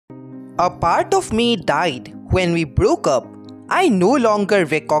A part of me died when we broke up. I no longer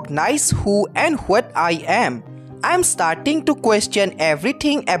recognize who and what I am. I'm starting to question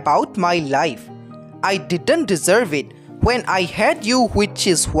everything about my life. I didn't deserve it when I had you, which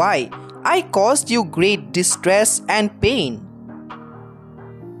is why I caused you great distress and pain.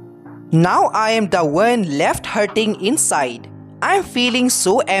 Now I am the one left hurting inside. I'm feeling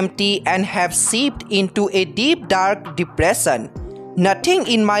so empty and have seeped into a deep dark depression. Nothing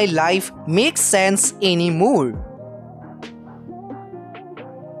in my life makes sense anymore.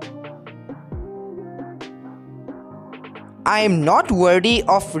 I am not worthy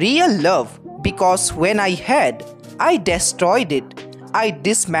of real love because when I had, I destroyed it. I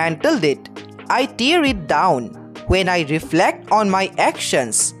dismantled it. I tear it down. When I reflect on my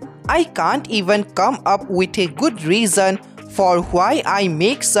actions, I can't even come up with a good reason for why I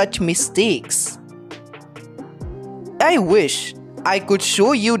make such mistakes. I wish I could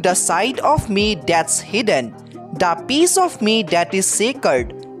show you the side of me that's hidden, the piece of me that is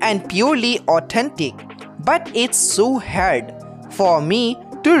sacred and purely authentic, but it's so hard for me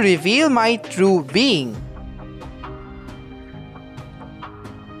to reveal my true being.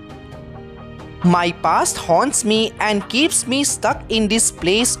 My past haunts me and keeps me stuck in this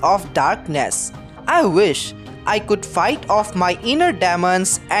place of darkness. I wish I could fight off my inner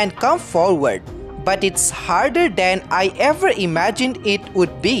demons and come forward, but it's harder than I ever imagined it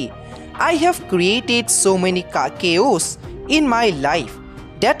would be. I have created so many chaos in my life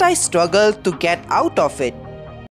that I struggle to get out of it.